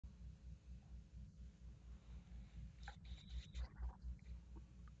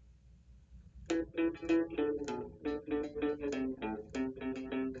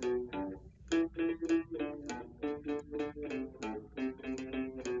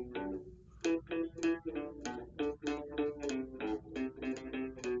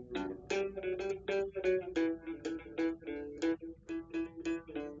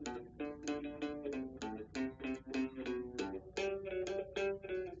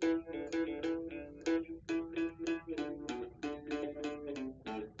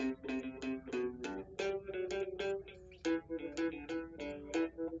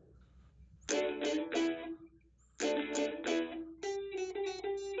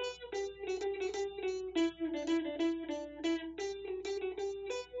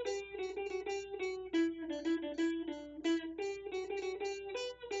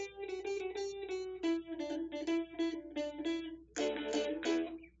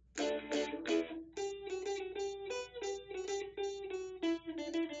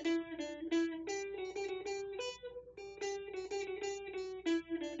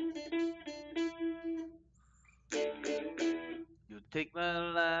You'll take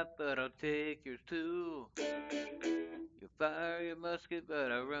my life, but I'll take yours too. You fire your musket,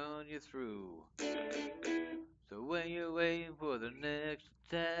 but I run you through. So when you're waiting for the next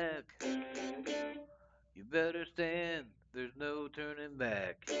attack, you better stand, there's no turning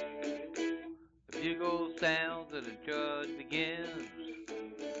back. The bugle sounds and the charge begins.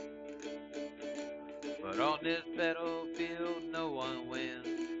 But on this battlefield, no one wins.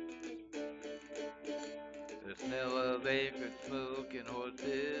 The smell of acrid smoke and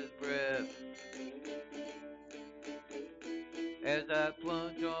horse's breath as I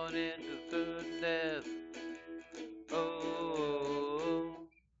plunge on into sudden death. Oh,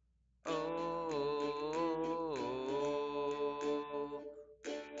 oh, oh.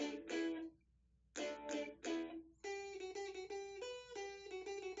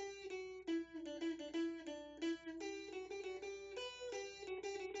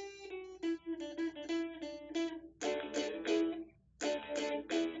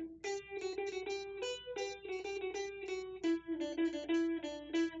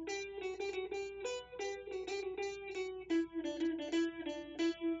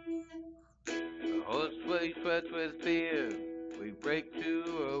 The horse sways sweats with fear. We break to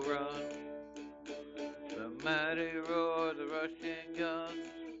a run. The mighty roar of the Russian guns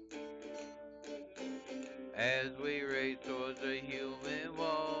as we race towards the human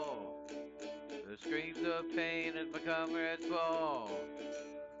wall. The screams of pain as my comrades fall.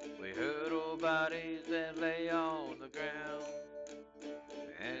 We hurdle bodies and lay on the ground.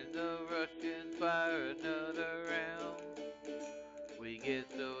 And the Russians fire another round. We get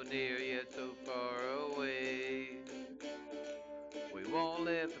so near yet so far away. We won't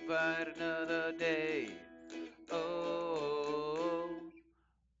live to fight another day. Oh,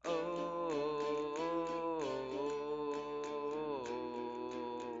 oh, oh.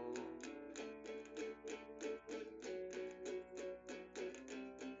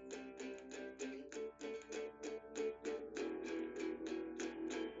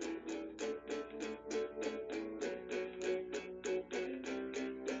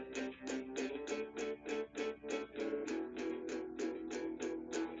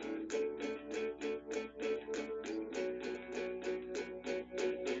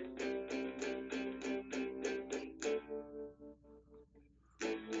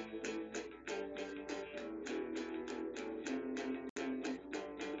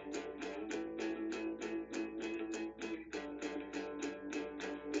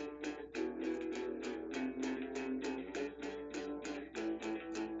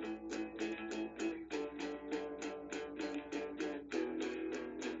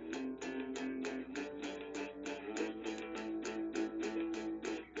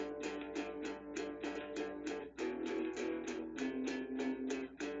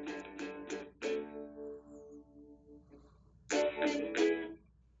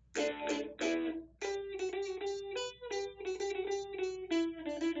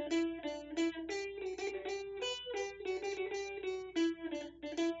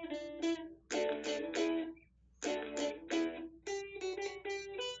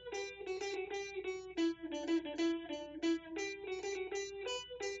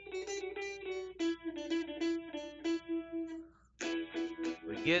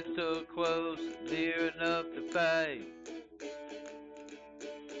 We get so close, near enough to fight.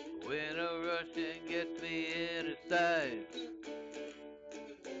 When a Russian gets me in his sights,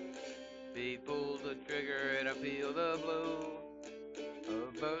 he pulls the trigger and I feel the blow.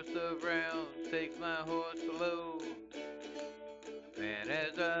 A burst of rounds takes my horse below. And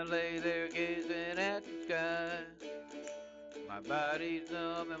as I lay there gazing at the sky, My body's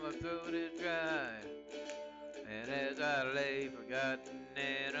numb and my throat is dry. And as I lay forgotten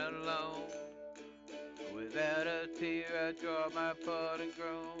and alone, without a tear I draw my part and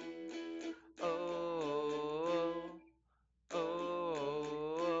groan. Oh,